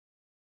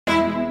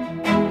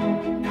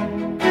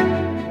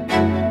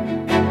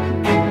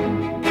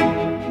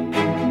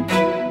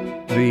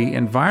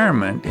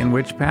environment in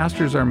which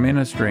pastors are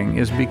ministering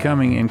is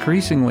becoming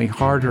increasingly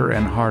harder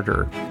and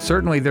harder.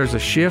 Certainly there's a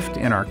shift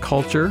in our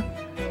culture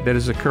that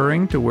is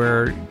occurring to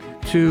where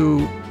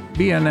to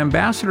be an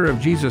ambassador of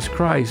Jesus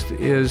Christ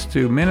is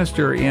to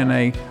minister in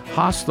a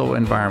hostile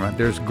environment.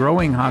 There's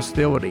growing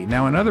hostility.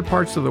 Now, in other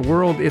parts of the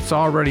world, it's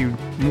already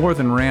more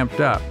than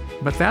ramped up,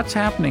 but that's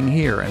happening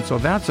here, and so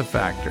that's a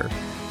factor.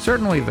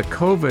 Certainly the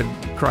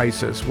COVID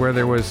crisis, where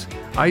there was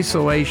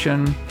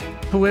isolation,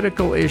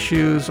 political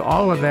issues,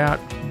 all of that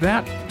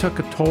took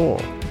a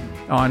toll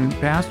on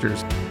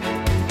pastors.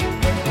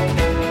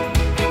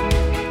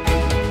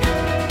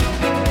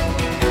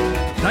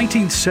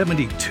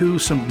 1972,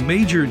 some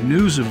major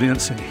news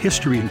events in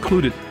history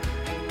included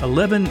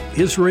 11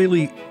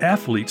 Israeli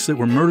athletes that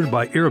were murdered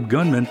by Arab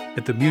gunmen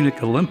at the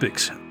Munich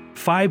Olympics.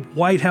 5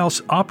 White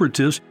House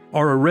operatives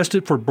are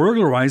arrested for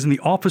burglarizing the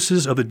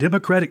offices of the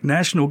Democratic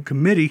National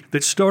Committee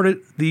that started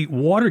the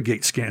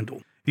Watergate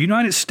scandal. The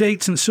United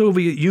States and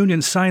Soviet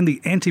Union signed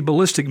the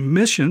Anti-Ballistic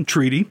Mission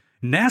Treaty.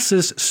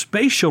 NASA's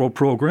space shuttle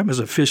program is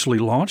officially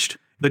launched.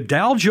 The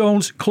Dow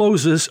Jones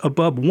closes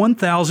above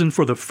 1,000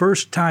 for the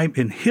first time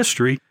in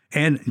history,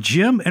 and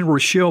Jim and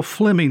Rochelle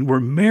Fleming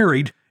were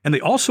married, and they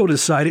also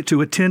decided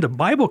to attend a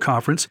Bible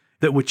conference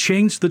that would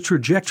change the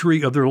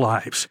trajectory of their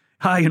lives.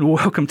 Hi, and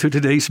welcome to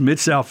today's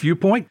Mid-South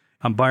Viewpoint.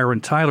 I'm Byron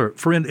Tyler.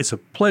 Friend, it's a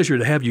pleasure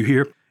to have you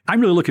here. I'm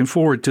really looking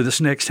forward to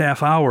this next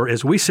half hour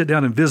as we sit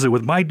down and visit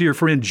with my dear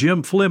friend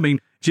Jim Fleming.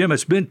 Jim,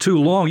 it's been too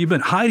long. You've been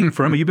hiding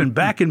from me. You've been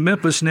back in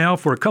Memphis now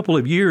for a couple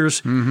of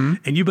years, and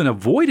you've been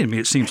avoiding me,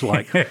 it seems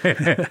like.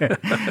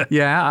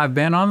 Yeah, I've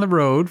been on the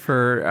road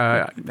for,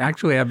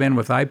 actually, I've been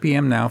with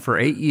IPM now for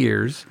 8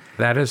 years.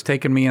 That has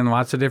taken me in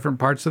lots of different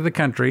parts of the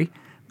country.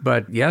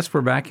 But yes,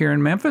 we're back here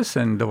in Memphis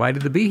and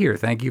delighted to be here.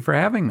 Thank you for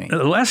having me.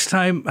 The last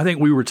time I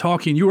think we were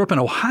talking, you were up in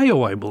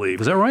Ohio, I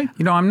believe. Is that right?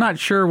 You know, I'm not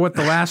sure what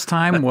the last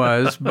time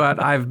was,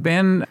 but I've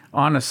been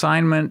on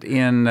assignment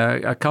in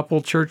a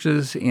couple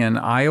churches in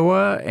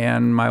Iowa,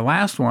 and my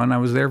last one, I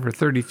was there for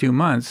 32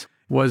 months,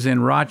 was in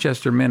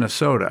Rochester,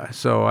 Minnesota.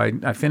 So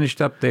I finished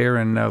up there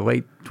in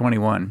late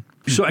 21.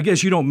 So I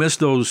guess you don't miss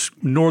those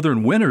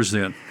northern winters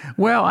then?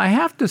 Well, I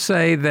have to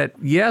say that,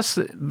 yes,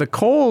 the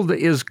cold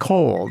is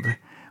cold.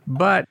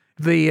 But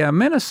the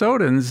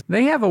Minnesotans,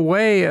 they have a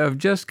way of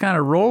just kind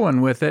of rolling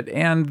with it,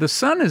 and the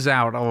sun is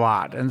out a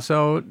lot. And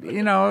so,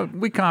 you know,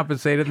 we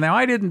compensated. Now,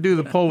 I didn't do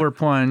the polar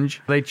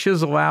plunge. They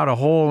chisel out a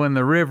hole in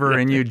the river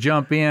and you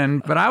jump in,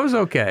 but I was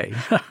okay.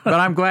 But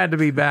I'm glad to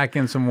be back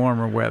in some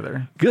warmer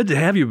weather. Good to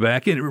have you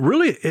back. And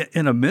really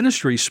in a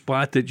ministry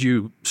spot that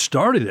you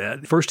started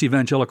at, First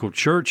Evangelical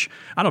Church.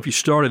 I don't know if you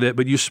started it,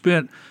 but you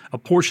spent a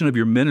portion of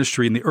your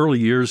ministry in the early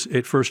years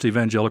at First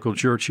Evangelical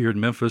Church here in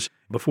Memphis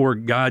before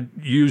God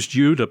used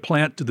you to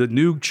plant the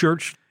new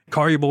church,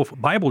 Collierville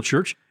Bible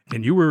Church,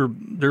 and you were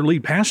their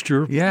lead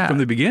pastor from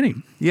the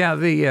beginning. Yeah,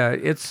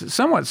 it's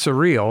somewhat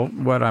surreal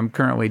what I'm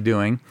currently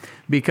doing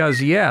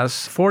because,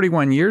 yes,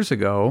 41 years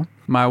ago,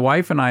 my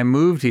wife and I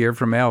moved here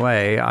from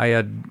L.A. I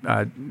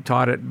had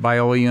taught at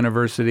Biola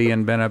University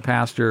and been a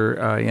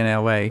pastor in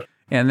L.A.,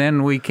 and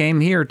then we came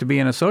here to be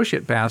an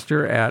associate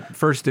pastor at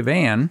First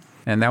Evan,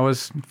 and that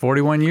was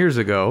 41 years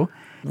ago.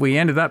 We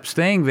ended up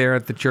staying there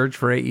at the church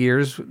for 8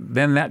 years.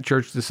 Then that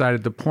church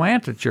decided to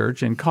plant a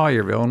church in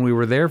Collierville, and we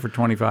were there for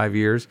 25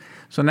 years.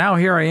 So now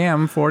here I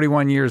am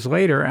 41 years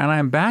later, and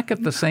I'm back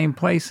at the same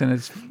place, and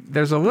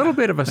there's a little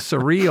bit of a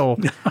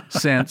surreal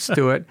sense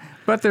to it,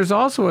 but there's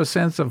also a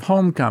sense of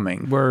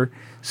homecoming. We're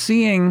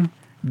seeing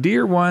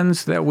dear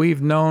ones that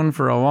we've known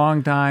for a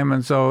long time,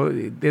 and so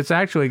it's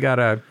actually got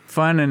a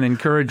fun and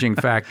encouraging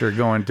factor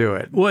going to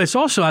it. Well, it's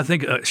also, I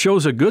think,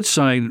 shows a good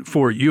sign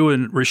for you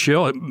and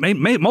Rochelle,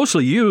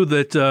 mostly you,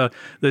 that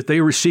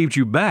they received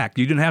you back.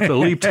 You didn't have to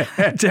leap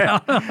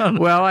down.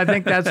 Well, I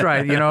think that's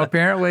right. You know,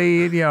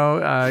 apparently, you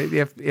know,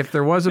 if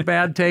there was a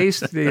bad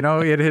taste, you know,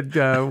 it had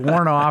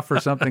worn off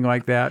or something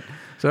like that.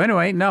 So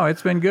anyway, no,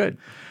 it's been good.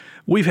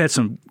 We've had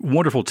some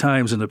wonderful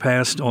times in the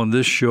past on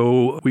this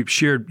show. We've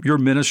shared your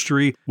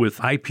ministry with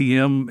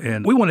IPM,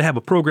 and we want to have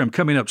a program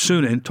coming up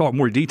soon and talk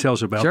more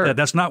details about that.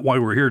 That's not why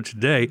we're here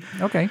today.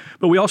 Okay.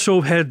 But we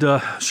also had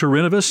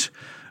Serenivus,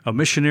 a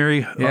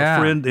missionary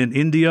friend in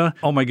India.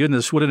 Oh, my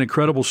goodness, what an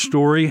incredible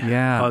story.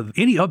 Yeah.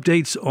 Any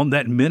updates on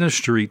that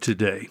ministry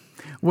today?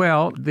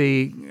 Well,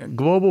 the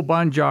Global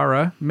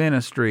Banjara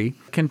ministry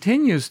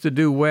continues to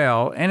do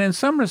well, and in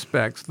some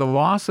respects, the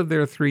loss of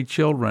their 3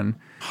 children,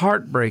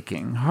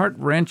 heartbreaking,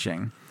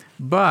 heart-wrenching,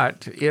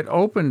 but it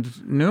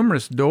opened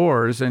numerous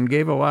doors and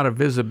gave a lot of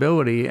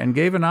visibility and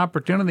gave an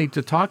opportunity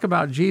to talk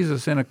about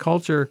Jesus in a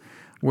culture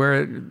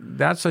where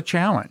that's a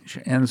challenge.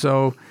 And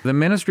so the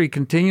ministry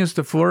continues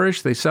to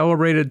flourish. They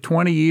celebrated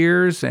 20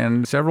 years,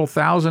 and several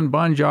thousand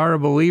Banjara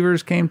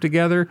believers came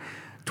together.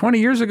 20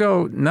 years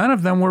ago, none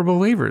of them were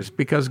believers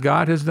because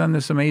God has done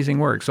this amazing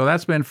work. So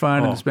that's been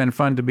fun. And it's been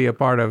fun to be a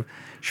part of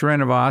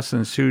Srinivas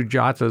and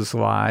Sujata's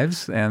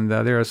lives, and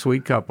they're a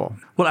sweet couple.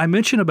 Well, I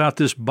mentioned about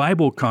this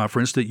Bible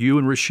conference that you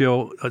and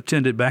Rochelle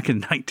attended back in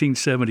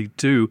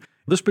 1972.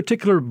 This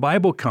particular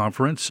Bible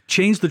conference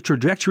changed the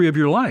trajectory of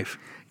your life.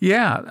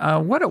 Yeah,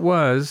 what it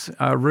was,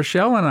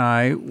 Rochelle and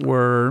I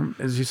were,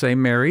 as you say,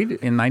 married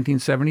in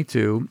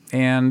 1972,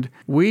 and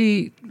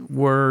we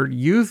were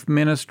youth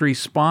ministry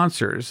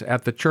sponsors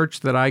at the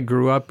church that I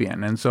grew up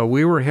in. And so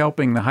we were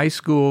helping the high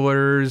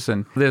schoolers,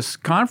 and this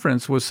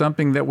conference was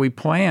something that we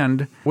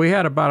planned. We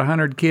had about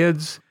 100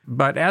 kids,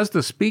 but as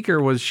the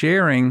speaker was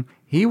sharing,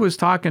 he was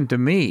talking to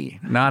me,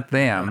 not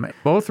them.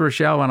 Both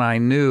Rochelle and I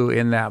knew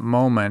in that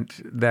moment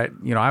that,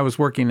 I was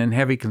working in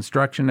heavy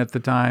construction at the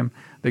time,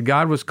 that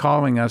God was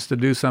calling us to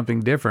do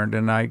something different.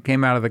 And I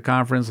came out of the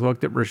conference,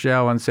 looked at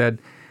Rochelle and said,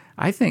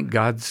 I think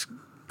God's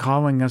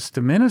calling us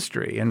to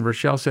ministry. And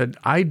Rochelle said,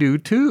 I do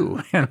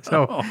too. And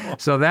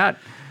so that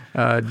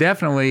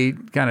definitely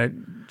kind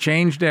of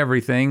changed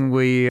everything.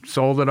 We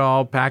sold it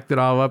all, packed it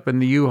all up in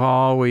the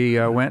U-Haul. We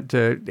went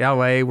to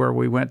L.A. where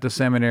we went to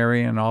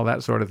seminary and all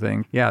that sort of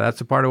thing. Yeah, that's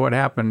a part of what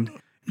happened.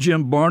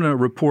 Jim, Barna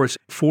reports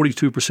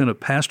 42% of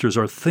pastors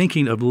are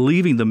thinking of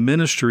leaving the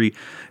ministry,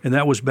 and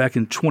that was back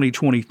in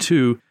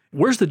 2022.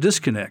 Where's the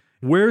disconnect?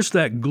 Where's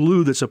that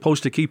glue that's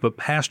supposed to keep a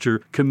pastor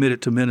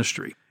committed to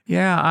ministry?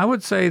 Yeah, I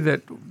would say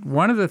that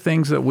one of the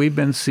things that we've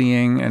been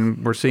seeing,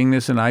 and we're seeing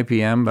this in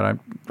IPM,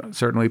 but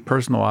certainly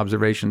personal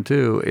observation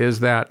too, is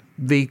that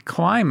the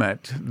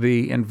climate,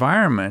 the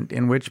environment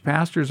in which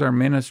pastors are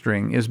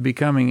ministering is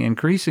becoming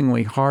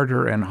increasingly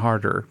harder and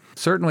harder.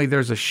 Certainly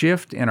there's a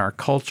shift in our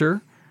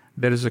culture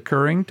that is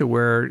occurring to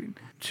where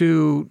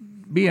to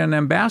be an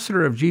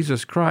ambassador of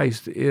Jesus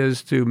Christ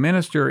is to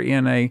minister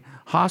in a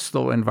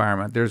hostile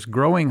environment. There's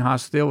growing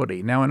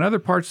hostility. Now, in other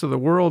parts of the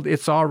world,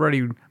 it's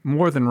already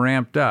more than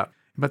ramped up,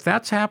 but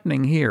that's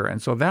happening here,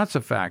 and so that's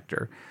a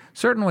factor.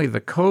 Certainly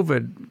the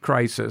COVID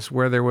crisis,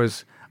 where there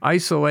was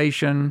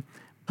isolation,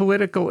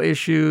 political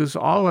issues,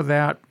 all of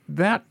that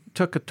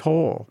took a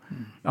toll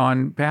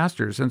on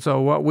pastors. And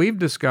so what we've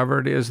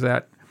discovered is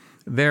that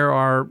there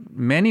are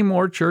many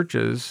more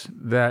churches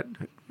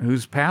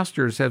whose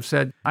pastors have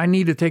said, I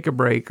need to take a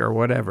break or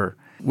whatever.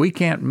 We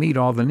can't meet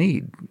all the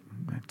need.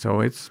 So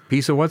it's a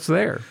piece of what's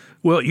there.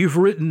 Well, you've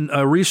written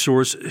a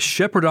resource,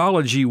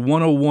 Shepherdology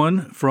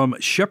 101, From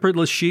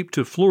Shepherdless Sheep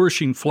to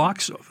Flourishing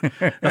Flocks.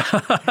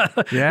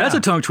 That's a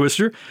tongue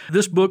twister.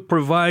 This book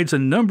provides a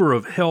number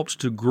of helps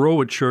to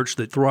grow a church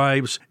that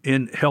thrives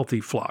in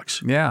healthy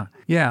flocks. Yeah.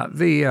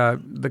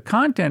 The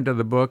content of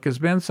the book has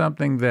been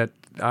something that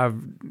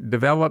I've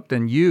developed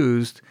and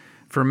used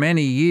for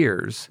many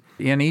years.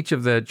 In each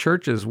of the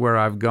churches where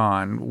I've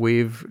gone,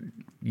 we've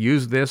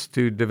used this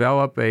to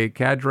develop a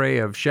cadre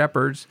of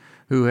shepherds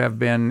who have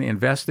been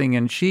investing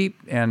in sheep,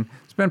 and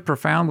it's been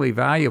profoundly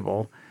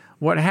valuable.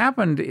 What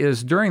happened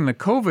is during the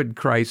COVID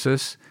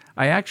crisis,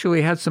 I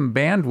actually had some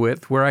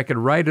bandwidth where I could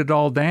write it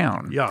all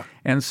down. Yeah.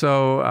 And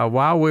so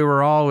while we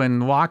were all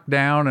in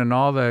lockdown and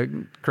all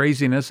the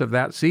craziness of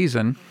that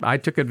season, I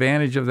took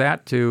advantage of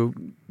that to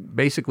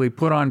basically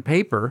put on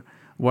paper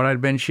what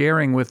I'd been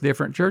sharing with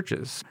different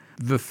churches.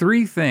 The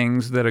three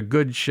things that a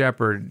good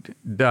shepherd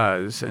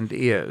does and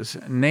is,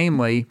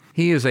 namely,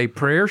 he is a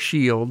prayer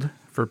shield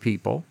for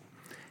people,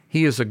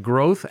 he is a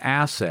growth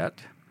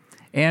asset,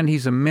 and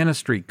he's a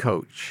ministry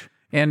coach.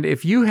 And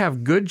if you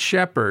have good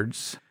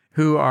shepherds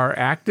who are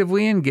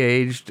actively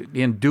engaged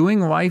in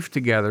doing life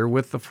together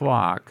with the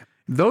flock,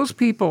 those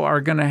people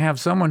are going to have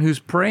someone who's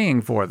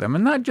praying for them,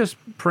 and not just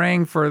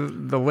praying for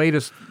the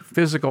latest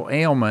physical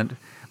ailment,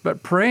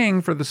 but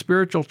praying for the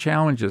spiritual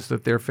challenges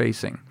that they're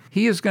facing.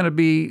 He is going to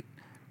be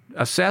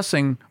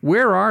assessing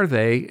where are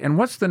they and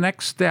what's the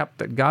next step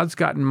that God's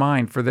got in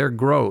mind for their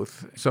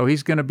growth. So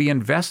he's going to be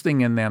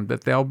investing in them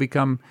that they'll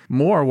become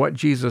more what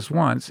Jesus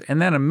wants.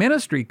 And then a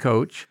ministry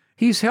coach,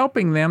 he's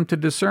helping them to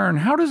discern,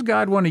 how does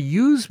God want to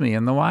use me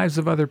in the lives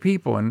of other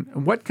people, and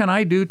what can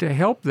I do to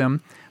help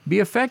them be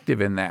effective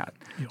in that?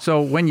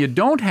 So when you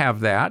don't have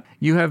that,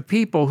 you have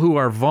people who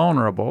are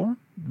vulnerable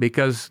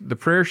because the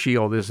prayer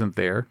shield isn't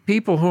there,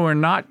 people who are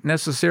not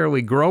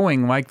necessarily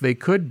growing like they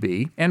could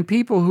be, and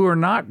people who are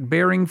not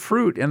bearing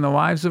fruit in the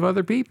lives of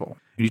other people.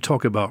 You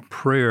talk about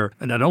prayer,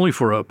 and not only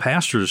for a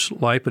pastor's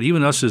life, but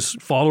even us as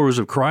followers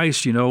of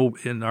Christ,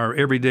 in our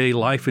everyday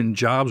life and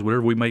jobs,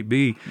 whatever we might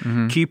be,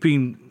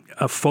 keeping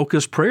a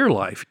focused prayer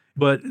life.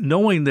 But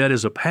knowing that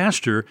as a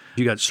pastor,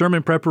 you got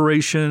sermon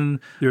preparation,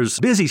 there's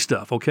busy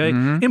stuff, okay?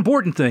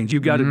 Important things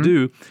you've got to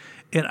do.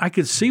 And I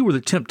could see where the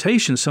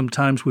temptation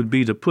sometimes would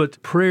be to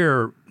put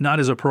prayer not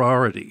as a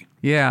priority.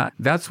 Yeah,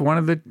 that's one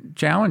of the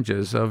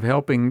challenges of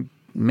helping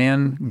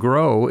men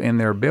grow in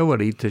their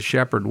ability to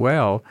shepherd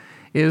well,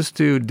 is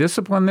to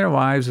discipline their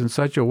lives in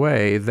such a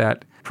way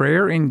that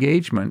prayer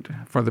engagement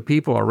for the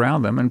people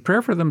around them and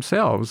prayer for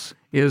themselves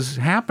is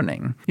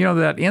happening.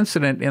 That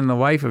incident in the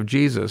life of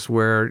Jesus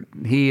where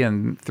he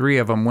and three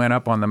of them went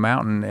up on the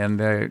mountain and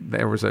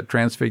there was a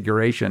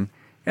transfiguration.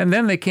 And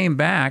then they came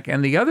back,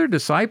 and the other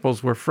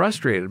disciples were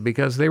frustrated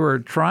because they were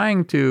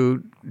trying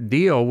to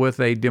deal with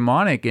a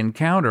demonic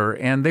encounter,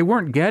 and they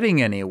weren't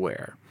getting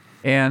anywhere.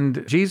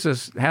 And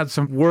Jesus had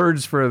some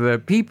words for the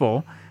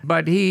people,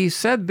 but he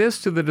said this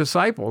to the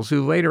disciples,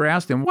 who later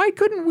asked him, why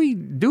couldn't we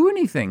do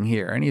anything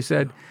here? And he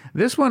said,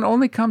 this one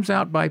only comes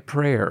out by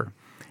prayer.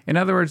 In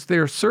other words,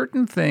 there are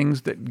certain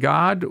things that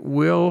God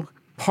will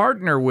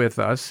partner with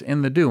us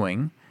in the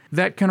doing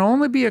that can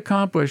only be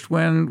accomplished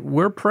when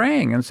we're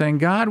praying and saying,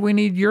 God, we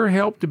need your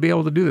help to be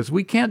able to do this.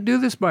 We can't do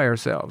this by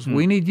ourselves.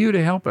 We need you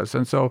to help us.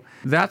 And so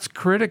that's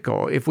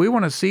critical. If we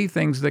want to see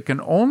things that can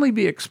only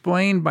be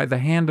explained by the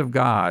hand of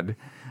God,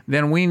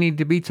 then we need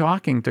to be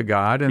talking to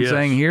God and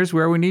saying, here's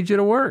where we need you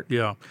to work.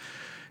 Yeah.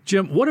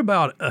 Jim, what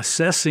about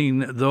assessing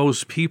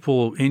those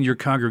people in your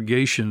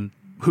congregation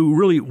who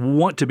really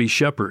want to be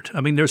shepherded?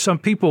 I mean, there's some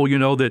people,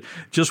 that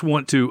just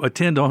want to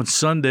attend on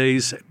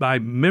Sundays by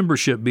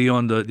membership be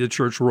on the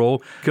church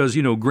roll because,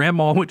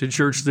 grandma went to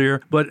church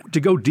there. But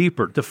to go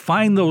deeper, to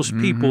find those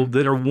people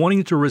that are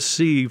wanting to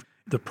receive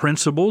the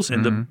principles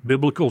and the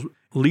biblical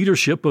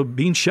leadership of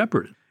being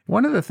shepherded.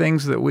 One of the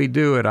things that we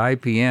do at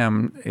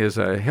IPM is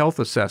a health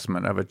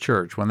assessment of a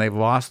church. When they've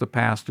lost a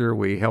pastor,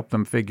 we help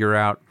them figure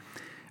out,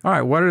 all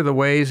right, what are the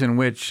ways in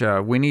which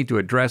we need to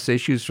address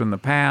issues from the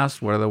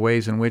past? What are the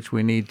ways in which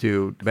we need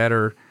to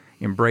better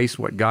embrace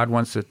what God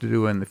wants us to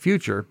do in the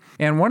future?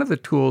 And one of the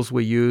tools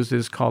we use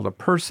is called a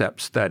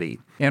percept study.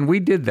 And we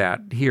did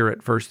that here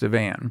at First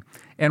Evan.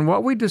 And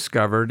what we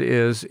discovered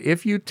is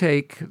if you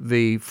take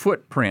the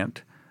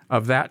footprint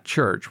of that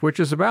church, which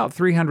is about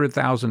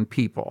 300,000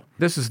 people,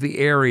 this is the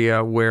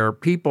area where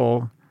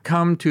people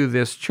come to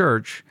this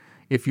church.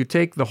 If you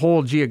take the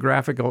whole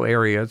geographical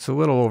area, it's a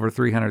little over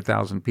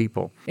 300,000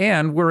 people.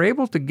 And we're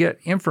able to get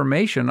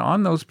information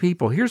on those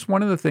people. Here's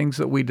one of the things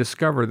that we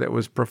discovered that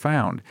was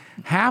profound.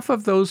 Half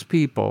of those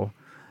people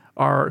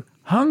are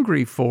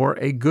hungry for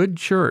a good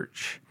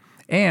church.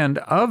 And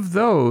of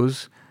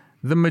those,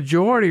 the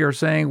majority are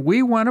saying,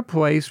 we want a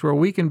place where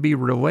we can be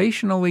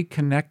relationally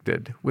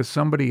connected with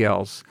somebody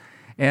else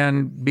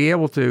and be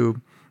able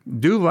to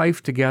do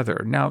life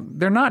together. Now,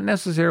 they're not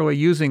necessarily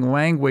using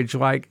language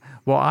like,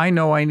 well, I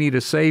know I need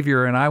a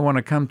Savior and I want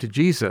to come to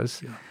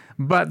Jesus,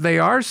 but they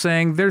are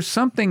saying there's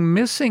something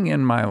missing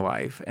in my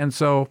life. And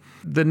so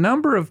the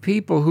number of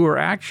people who are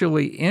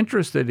actually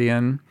interested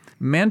in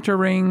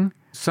mentoring,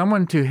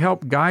 someone to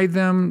help guide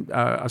them,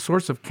 a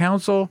source of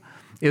counsel,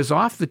 is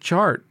off the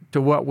chart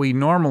to what we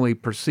normally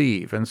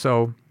perceive. And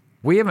so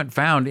we haven't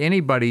found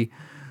anybody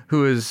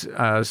who is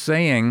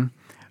saying,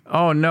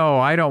 oh, no,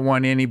 I don't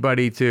want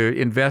anybody to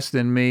invest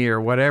in me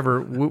or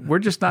whatever. We're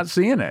just not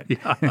seeing it.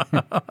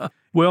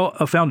 Well,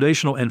 a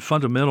foundational and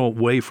fundamental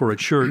way for a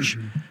church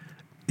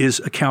is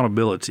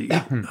accountability.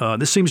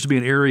 This seems to be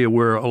an area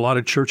where a lot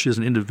of churches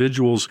and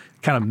individuals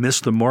kind of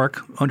miss the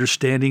mark,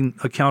 understanding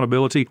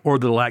accountability or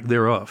the lack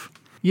thereof.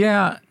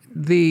 Yeah,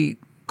 the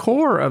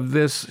core of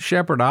this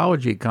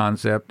shepherdology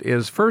concept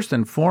is first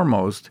and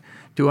foremost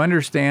to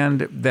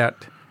understand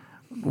that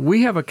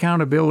we have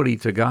accountability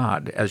to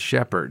God as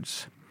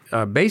shepherds.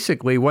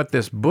 Basically, what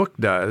this book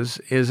does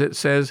is it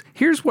says,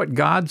 here's what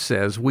God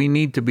says we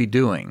need to be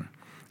doing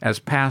as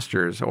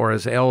pastors or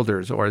as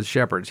elders or as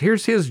shepherds.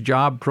 Here's his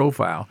job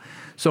profile.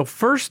 So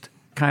first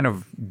kind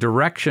of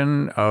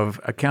direction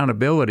of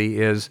accountability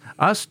is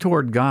us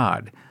toward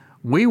God.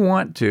 We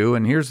want to,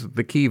 and here's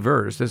the key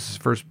verse, this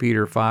is 1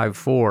 Peter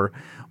 5:4,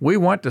 we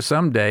want to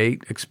someday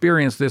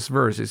experience this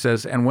verse. It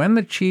says, and when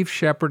the chief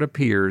shepherd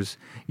appears,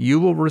 you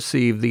will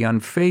receive the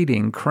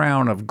unfading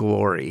crown of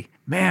glory.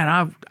 Man,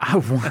 I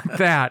want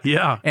that.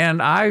 Yeah.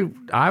 And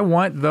I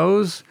want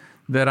those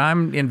that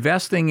I'm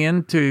investing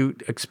in to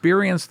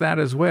experience that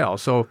as well.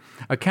 So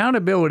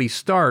accountability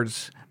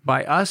starts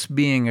by us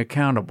being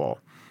accountable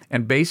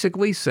and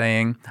basically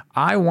saying,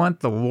 I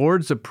want the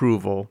Lord's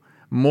approval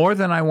more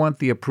than I want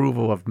the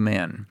approval of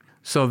men.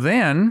 So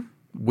then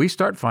we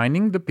start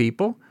finding the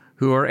people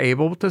who are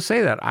able to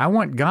say that. I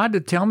want God to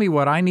tell me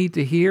what I need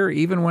to hear,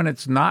 even when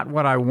it's not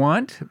what I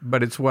want,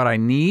 but it's what I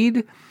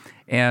need.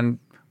 And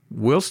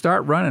we'll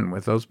start running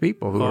with those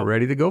people who are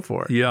ready to go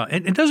for it. Yeah,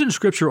 and doesn't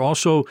Scripture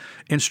also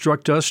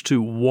instruct us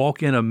to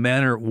walk in a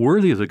manner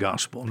worthy of the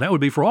gospel? And that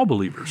would be for all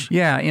believers.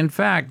 Yeah, in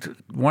fact,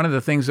 one of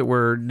the things that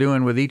we're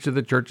doing with each of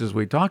the churches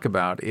we talk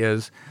about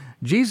is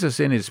Jesus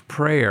in his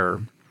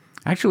prayer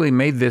actually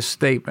made this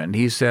statement.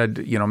 He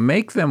said,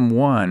 make them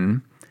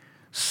one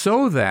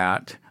so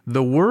that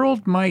the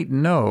world might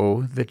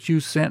know that you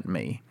sent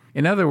me.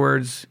 In other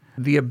words,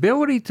 the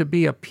ability to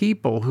be a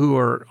people who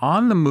are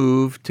on the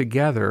move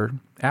together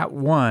at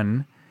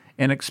one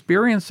and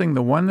experiencing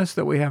the oneness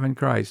that we have in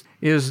Christ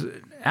is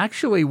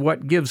actually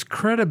what gives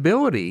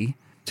credibility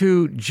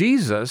to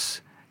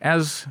Jesus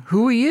as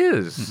who he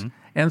is. Mm-hmm.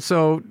 And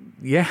so,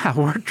 yeah,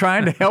 we're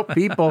trying to help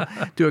people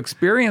to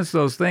experience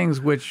those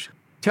things, which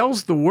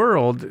tells the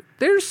world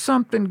there's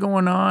something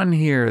going on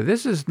here.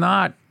 This is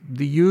not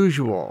the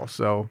usual.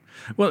 So,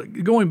 well,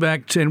 going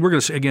back to, and we're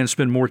going to, again,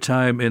 spend more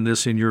time in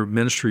this in your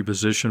ministry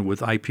position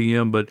with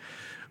IPM, but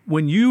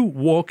when you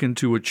walk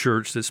into a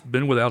church that's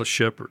been without a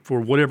shepherd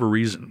for whatever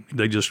reason,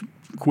 they just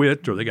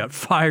quit or they got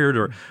fired,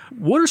 or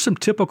what are some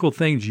typical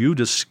things you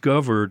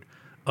discovered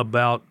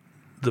about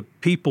the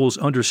people's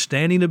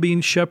understanding of being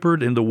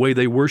shepherd and the way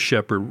they were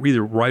shepherd,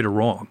 either right or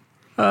wrong?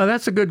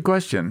 That's a good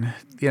question.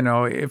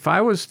 If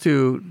I was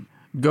to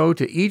go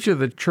to each of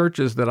the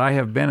churches that I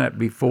have been at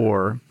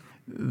before,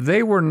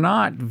 they were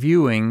not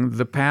viewing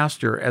the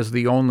pastor as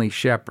the only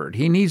shepherd.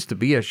 He needs to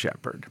be a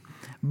shepherd.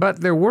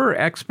 But there were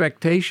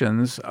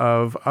expectations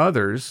of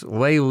others,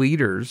 lay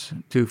leaders,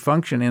 to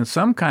function in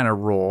some kind of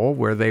role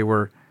where they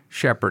were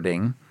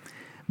shepherding.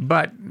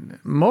 But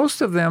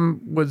most of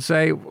them would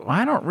say, well,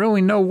 I don't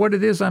really know what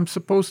it is I'm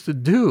supposed to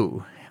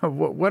do.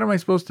 What am I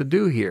supposed to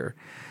do here?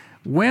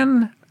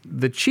 When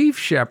the chief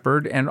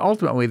shepherd, and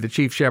ultimately the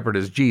chief shepherd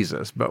is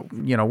Jesus, but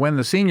when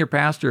the senior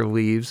pastor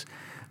leaves,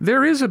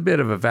 there is a bit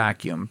of a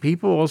vacuum.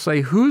 People will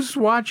say, who's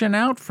watching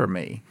out for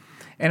me?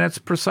 And it's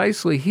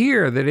precisely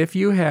here that if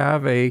you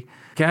have a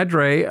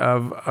cadre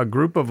of a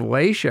group of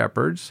lay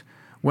shepherds,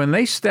 when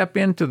they step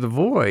into the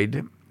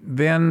void,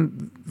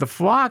 then the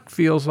flock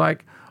feels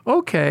like,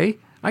 okay,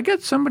 I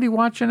got somebody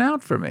watching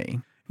out for me.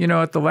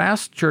 At the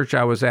last church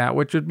I was at,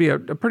 which would be a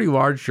pretty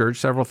large church,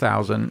 several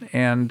thousand,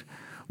 and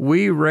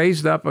we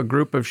raised up a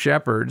group of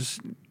shepherds,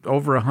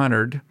 over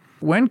 100.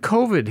 When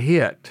COVID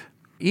hit,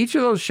 each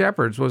of those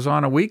shepherds was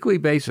on a weekly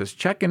basis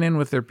checking in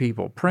with their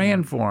people,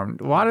 praying for them.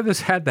 A lot of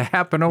this had to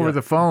happen over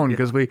the phone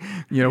because we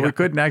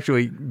couldn't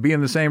actually be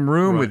in the same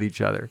room with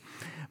each other.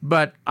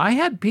 But I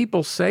had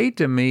people say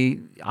to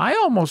me, I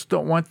almost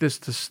don't want this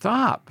to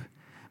stop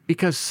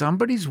because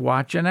somebody's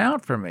watching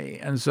out for me.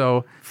 And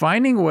so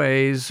finding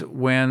ways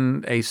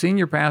when a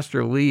senior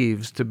pastor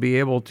leaves to be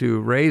able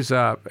to raise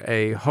up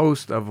a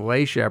host of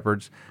lay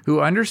shepherds who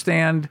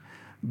understand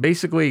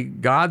basically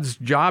God's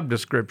job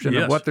description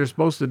of what they're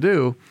supposed to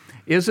do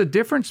is a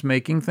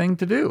difference-making thing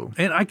to do.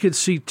 And I could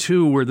see,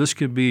 too, where this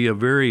could be a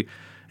very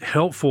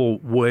helpful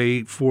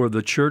way for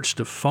the church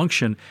to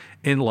function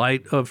in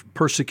light of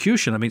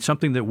persecution. I mean,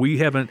 something that we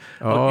haven't...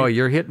 Oh,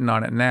 you're hitting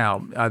on it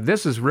now.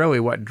 This is really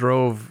what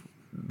drove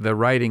the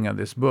writing of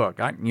this book.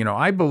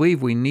 I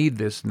believe we need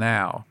this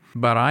now,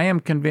 but I am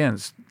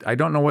convinced, I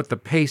don't know what the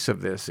pace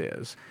of this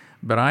is,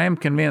 but I am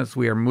convinced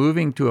we are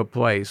moving to a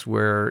place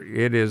where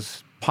it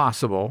is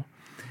possible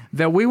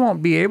that we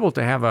won't be able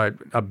to have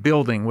a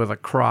building with a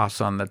cross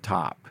on the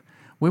top.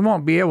 We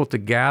won't be able to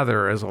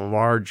gather as a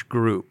large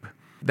group.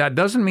 That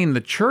doesn't mean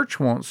the church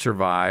won't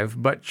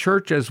survive, but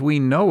church as we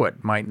know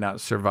it might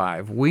not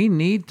survive. We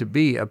need to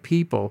be a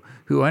people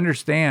who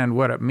understand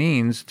what it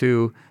means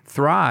to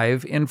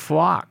thrive in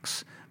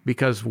flocks,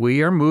 because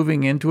we are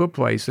moving into a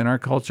place in our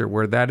culture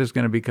where that is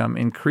going to become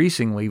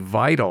increasingly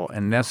vital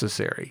and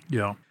necessary.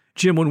 Yeah.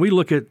 Jim, when we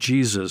look at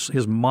Jesus,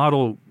 his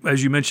model,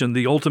 as you mentioned,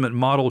 the ultimate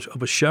model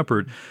of a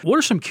shepherd, what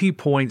are some key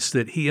points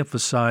that he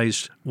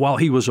emphasized while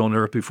he was on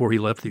earth before he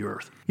left the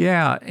earth?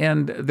 Yeah,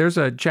 and there's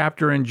a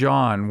chapter in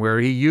John where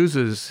he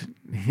uses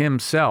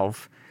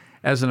himself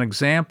as an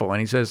example, and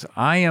he says,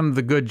 I am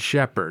the good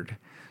shepherd.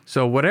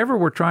 So whatever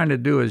we're trying to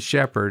do as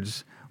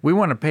shepherds, we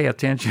want to pay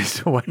attention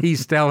to what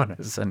he's telling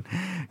us and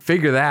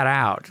figure that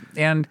out.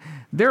 And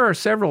there are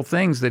several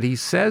things that he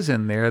says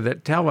in there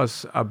that tell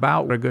us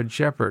about a good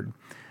shepherd.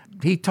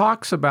 He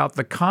talks about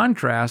the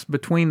contrast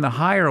between the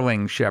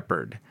hireling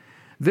shepherd.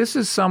 This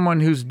is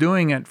someone who's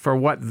doing it for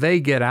what they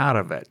get out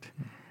of it.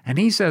 And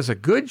he says a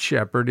good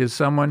shepherd is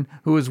someone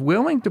who is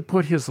willing to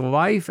put his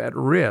life at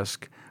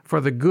risk for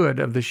the good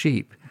of the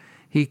sheep.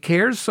 He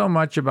cares so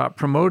much about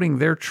promoting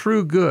their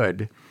true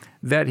good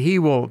that he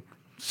will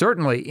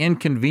certainly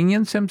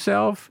inconvenience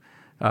himself.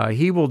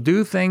 He will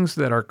do things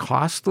that are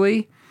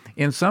costly.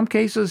 In some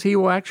cases, he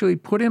will actually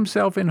put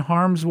himself in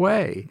harm's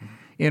way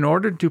in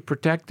order to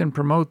protect and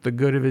promote the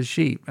good of his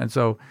sheep. And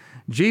so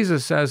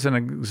Jesus says an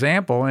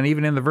example, and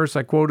even in the verse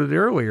I quoted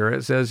earlier,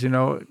 it says,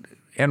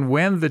 and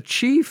when the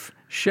chief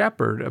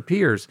shepherd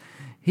appears,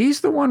 he's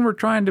the one we're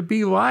trying to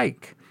be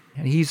like.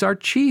 And he's our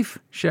chief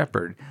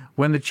shepherd.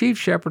 When the chief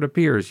shepherd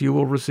appears, you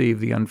will receive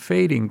the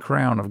unfading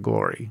crown of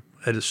glory.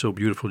 That is so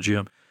beautiful,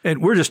 Jim.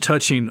 And we're just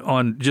touching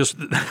on just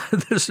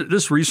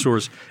this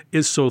resource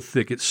is so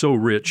thick, it's so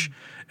rich.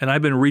 And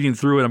I've been reading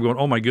through it. I'm going,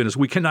 oh, my goodness,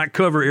 we cannot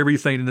cover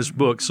everything in this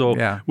book.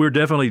 So we're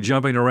definitely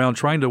jumping around,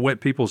 trying to whet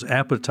people's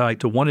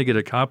appetite to want to get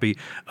a copy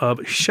of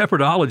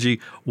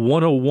Shepherdology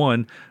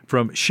 101,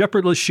 From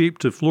Shepherdless Sheep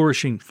to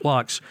Flourishing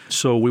Flocks.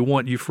 So we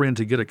want you, friend,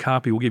 to get a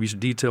copy. We'll give you some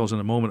details in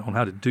a moment on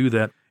how to do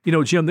that.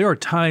 Jim, there are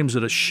times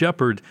that a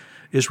shepherd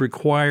is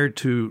required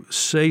to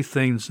say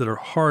things that are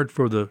hard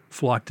for the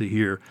flock to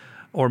hear,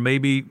 or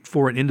maybe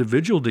for an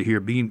individual to hear,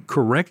 being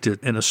corrected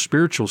in a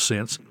spiritual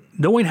sense.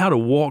 Knowing how to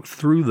walk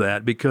through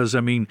that, because,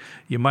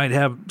 you might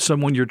have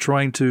someone you're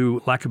trying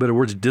to, lack of better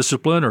words,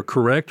 discipline or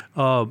correct.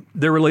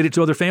 They're related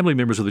to other family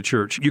members of the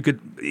church. You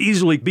could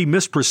easily be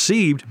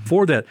misperceived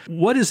for that.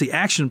 What is the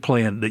action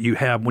plan that you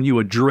have when you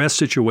address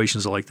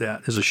situations like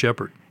that as a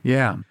shepherd?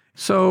 Yeah.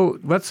 So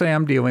let's say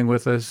I'm dealing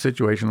with a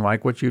situation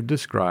like what you've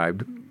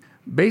described.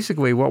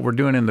 Basically, what we're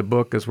doing in the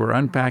book is we're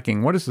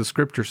unpacking what does the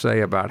Scripture say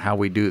about how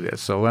we do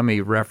this. So let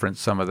me reference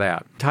some of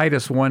that.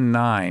 Titus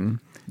 1:9.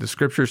 The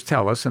Scriptures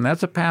tell us, and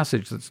that's a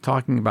passage that's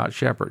talking about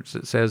shepherds.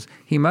 It says,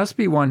 he must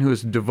be one who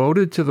is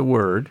devoted to the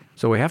Word,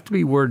 so we have to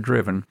be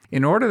Word-driven,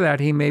 in order that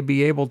he may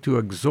be able to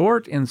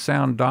exhort in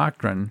sound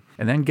doctrine,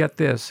 and then get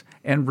this,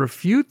 and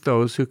refute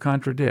those who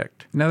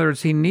contradict. In other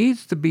words, he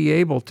needs to be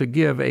able to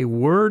give a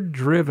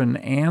Word-driven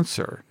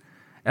answer.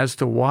 as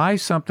to why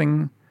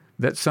something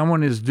that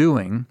someone is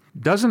doing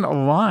doesn't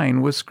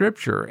align with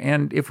Scripture.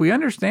 And if we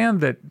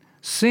understand that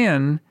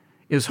sin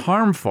is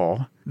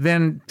harmful,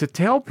 then to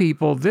tell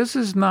people this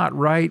is not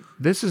right,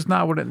 this is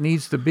not what it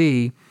needs to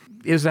be,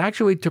 is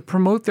actually to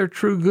promote their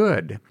true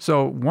good.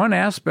 So one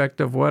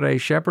aspect of what a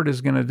shepherd is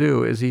going to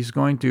do is he's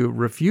going to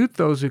refute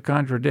those who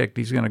contradict.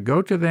 He's going to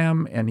go to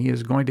them and he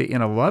is going to,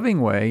 in a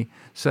loving way,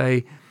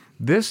 say,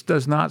 this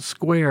does not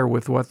square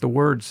with what the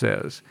Word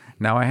says.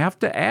 Now, I have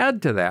to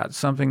add to that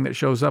something that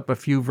shows up a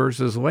few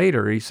verses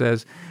later. He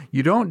says,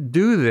 you don't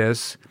do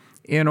this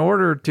in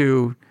order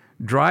to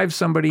drive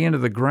somebody into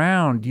the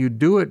ground. You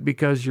do it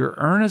because you're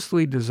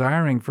earnestly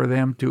desiring for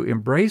them to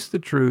embrace the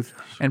truth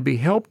and be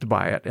helped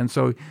by it. And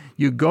so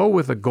you go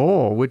with a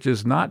goal, which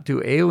is not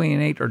to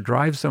alienate or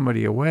drive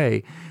somebody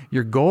away.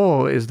 Your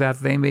goal is that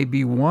they may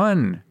be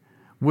won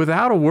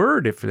without a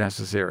word, if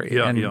necessary,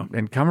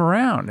 and come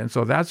around. And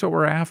so that's what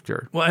we're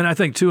after. Well, and I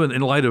think, too,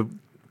 in light of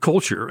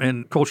culture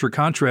and culture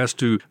contrast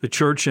to the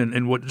church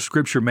and what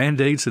Scripture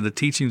mandates and the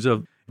teachings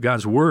of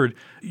God's Word,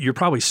 you're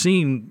probably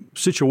seeing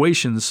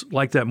situations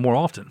like that more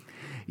often.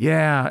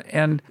 Yeah,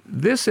 and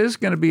this is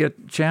going to be a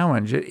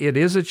challenge. It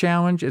is a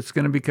challenge. It's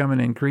going to become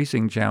an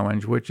increasing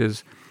challenge, which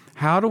is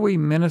how do we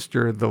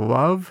minister the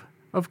love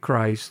of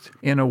Christ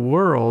in a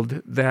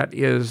world that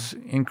is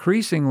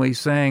increasingly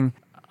saying,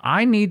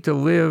 I need to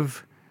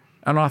live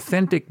an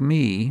authentic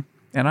me,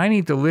 and I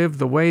need to live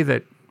the way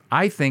that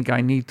I think I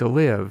need to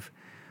live.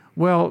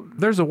 Well,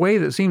 there's a way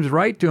that seems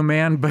right to a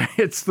man, but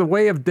it's the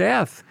way of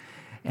death.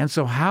 And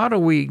so how do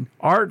we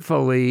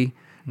artfully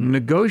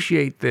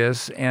negotiate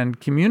this and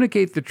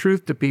communicate the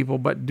truth to people,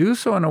 but do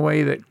so in a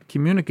way that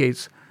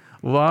communicates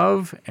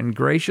love and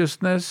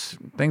graciousness,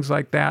 things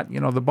like that? You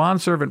know, the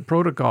bondservant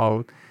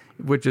protocol,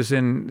 which is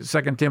in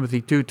 2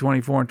 Timothy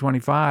 2:24 and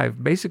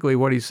 25, basically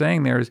what he's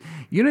saying there is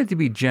you need to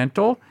be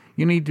gentle,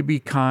 you need to be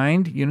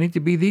kind, you need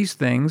to be these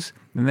things,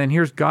 and then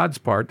here's God's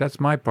part. That's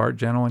my part,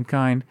 gentle and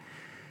kind,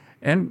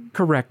 and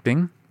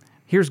correcting.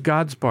 Here's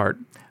God's part,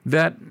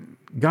 that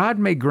God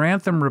may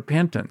grant them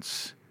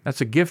repentance.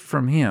 That's a gift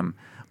from Him,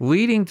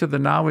 leading to the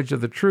knowledge of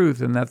the truth,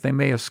 and that they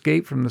may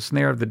escape from the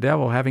snare of the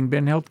devil, having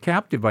been held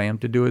captive by him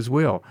to do his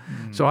will.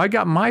 So I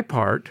got my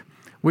part,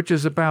 which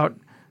is about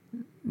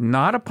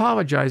not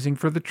apologizing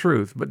for the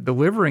truth, but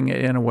delivering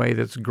it in a way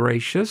that's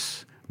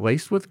gracious,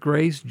 laced with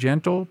grace,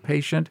 gentle,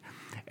 patient,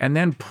 and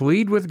then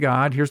plead with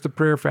God. Here's the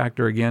prayer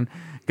factor again.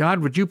 God,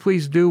 would you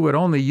please do what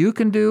only you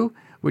can do,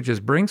 which is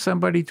bring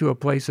somebody to a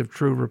place of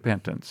true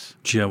repentance.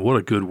 Jim, what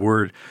a good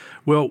word.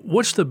 Well,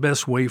 what's the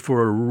best way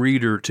for a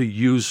reader to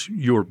use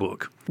your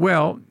book?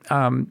 Well,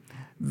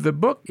 the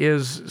book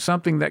is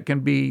something that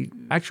can be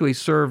actually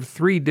serve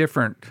three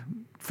different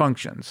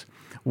functions.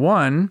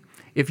 One,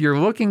 if you're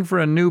looking for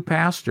a new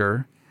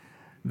pastor,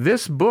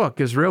 this book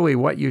is really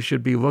what you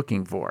should be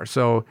looking for.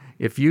 So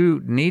if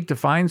you need to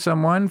find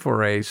someone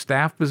for a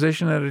staff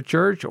position at a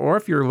church, or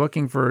if you're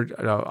looking for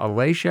a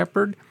lay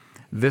shepherd,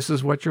 this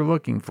is what you're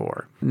looking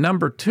for.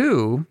 Number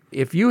two,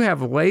 if you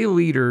have lay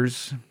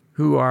leaders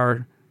who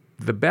are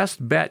the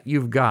best bet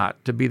you've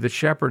got to be the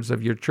shepherds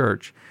of your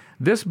church,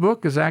 this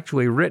book is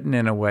actually written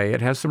in a way,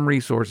 it has some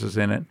resources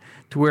in it,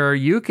 to where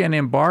you can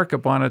embark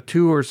upon a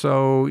 2 or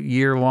so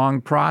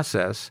year-long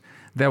process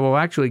that will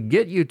actually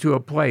get you to a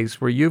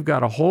place where you've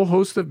got a whole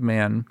host of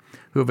men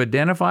who have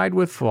identified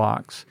with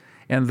flocks,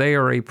 and they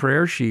are a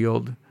prayer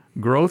shield,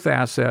 growth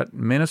asset,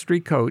 ministry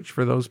coach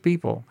for those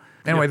people.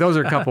 Anyway, those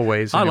are a couple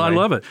ways. Anyway. I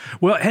love it.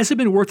 Well, has it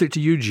been worth it to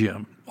you,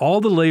 Jim?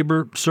 All the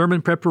labor,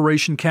 sermon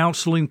preparation,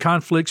 counseling,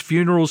 conflicts,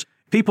 funerals,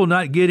 people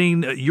not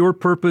getting your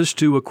purpose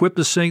to equip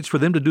the saints for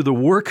them to do the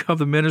work of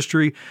the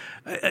ministry.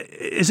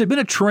 Has it been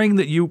a train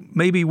that you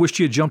maybe wished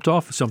you had jumped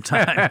off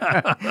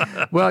sometime?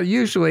 Well,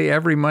 usually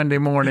every Monday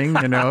morning,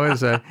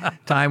 is a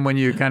time when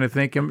you kind of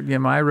think,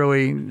 am I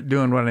really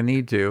doing what I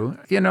need to?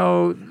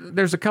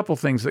 There's a couple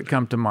things that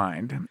come to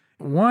mind.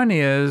 One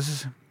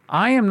is,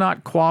 I am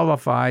not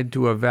qualified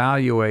to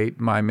evaluate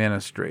my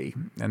ministry.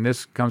 And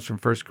this comes from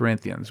 1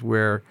 Corinthians,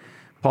 where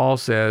Paul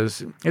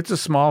says, it's a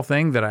small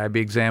thing that I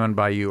be examined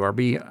by you or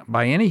be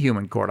by any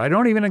human court. I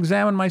don't even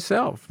examine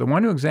myself. The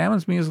one who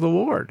examines me is the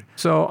Lord.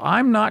 So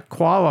I'm not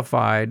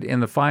qualified in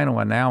the final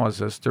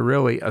analysis to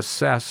really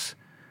assess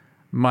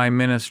my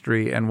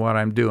ministry and what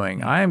I'm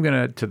doing. I am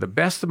going to the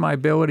best of my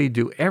ability,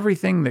 do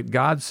everything that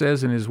God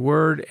says in His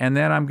Word, and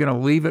then I'm going to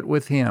leave it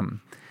with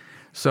Him.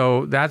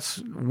 So that's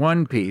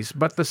one piece.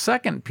 But the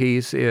second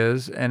piece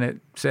is, and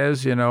it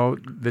says,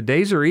 the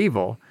days are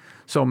evil,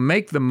 so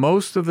make the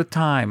most of the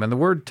time. And the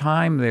word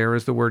time there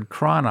is the word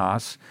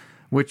chronos,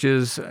 which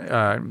is, it's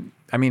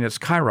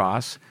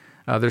kairos.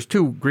 There's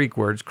two Greek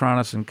words,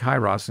 chronos and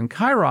kairos. And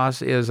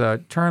kairos is a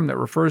term that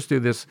refers to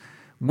this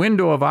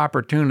window of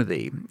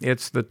opportunity.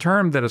 It's the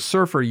term that a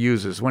surfer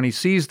uses when he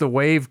sees the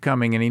wave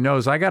coming and he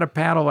knows, I got to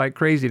paddle like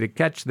crazy to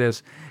catch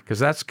this, because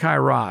that's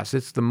kairos.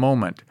 It's the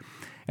moment.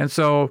 And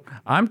so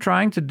I'm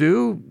trying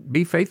to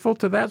be faithful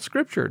to that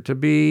scripture, to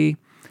be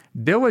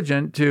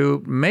diligent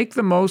to make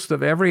the most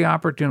of every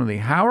opportunity.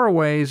 How are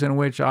ways in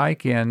which I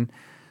can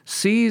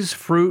sees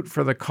fruit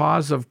for the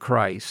cause of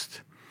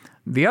Christ.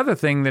 The other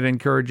thing that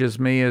encourages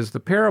me is the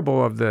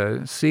parable of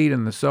the seed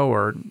and the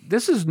sower.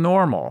 This is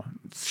normal.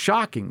 It's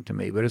shocking to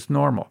me, but it's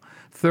normal.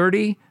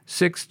 30,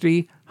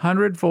 60,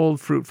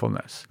 100-fold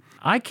fruitfulness.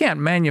 I can't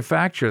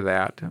manufacture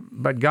that,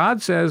 but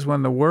God says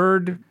when the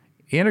Word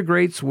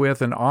integrates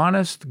with an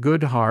honest,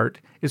 good heart,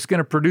 it's going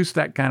to produce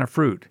that kind of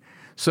fruit.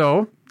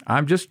 So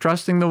I'm just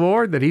trusting the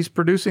Lord that He's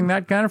producing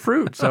that kind of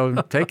fruit.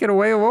 So take it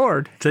away,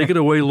 Lord. Take it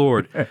away,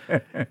 Lord.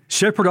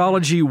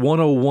 Shepherdology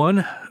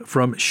 101,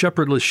 From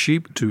Shepherdless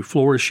Sheep to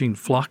Flourishing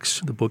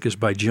Flocks. The book is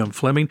by Jim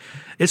Fleming.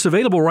 It's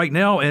available right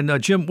now.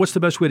 And Jim, what's the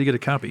best way to get a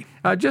copy?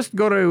 Just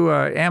go to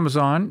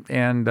Amazon,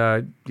 and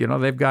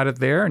they've got it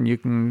there, and you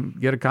can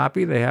get a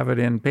copy. They have it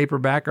in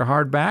paperback or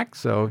hardback,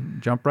 so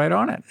jump right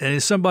on it. And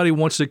if somebody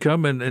wants to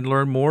come and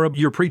learn more,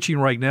 you're preaching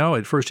right now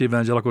at First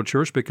Evangelical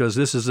Church because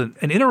this is an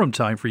interim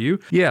time for you.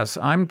 Yes,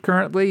 I'm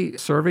currently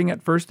serving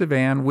at First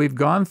Evan. We've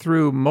gone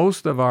through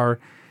most of our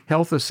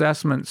health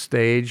assessment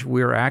stage.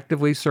 We're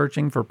actively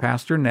searching for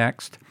pastor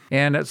next.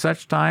 And at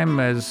such time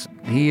as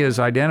he is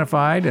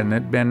identified and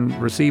had been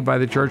received by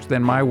the church,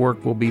 then my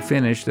work will be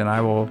finished and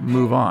I will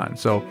move on.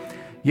 So,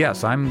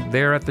 yes, I'm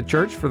there at the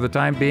church for the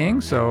time being,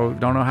 so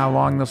don't know how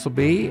long this will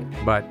be,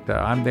 but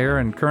I'm there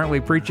and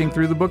currently preaching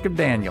through the book of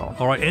Daniel.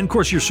 All right, and of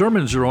course your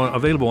sermons are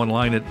available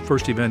online at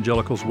First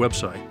Evangelical's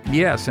website.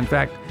 Yes, in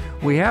fact,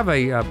 we have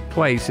a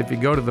place, if you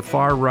go to the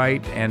far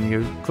right and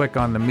you click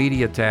on the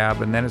media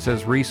tab and then it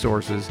says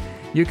resources,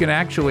 you can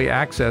actually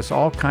access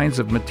all kinds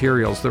of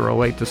materials that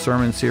relate to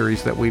sermon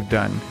series that we've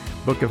done.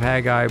 Book of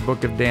Haggai,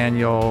 Book of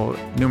Daniel,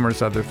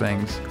 numerous other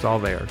things. It's all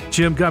there.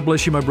 Jim, God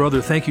bless you, my brother.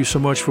 Thank you so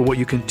much for what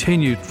you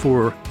continued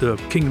for the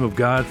kingdom of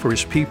God, for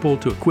His people,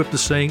 to equip the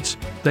saints.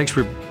 Thanks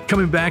for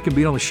coming back and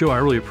being on the show. I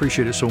really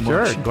appreciate it so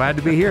much. Sure. Glad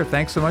to be here.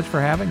 Thanks so much for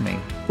having me.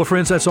 Well,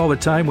 friends, that's all the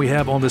time we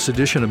have on this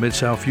edition of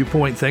Mid-South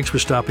Viewpoint. Thanks for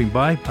stopping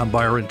by. I'm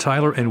Byron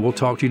Tyler, and we'll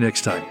talk to you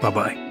next time.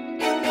 Bye-bye.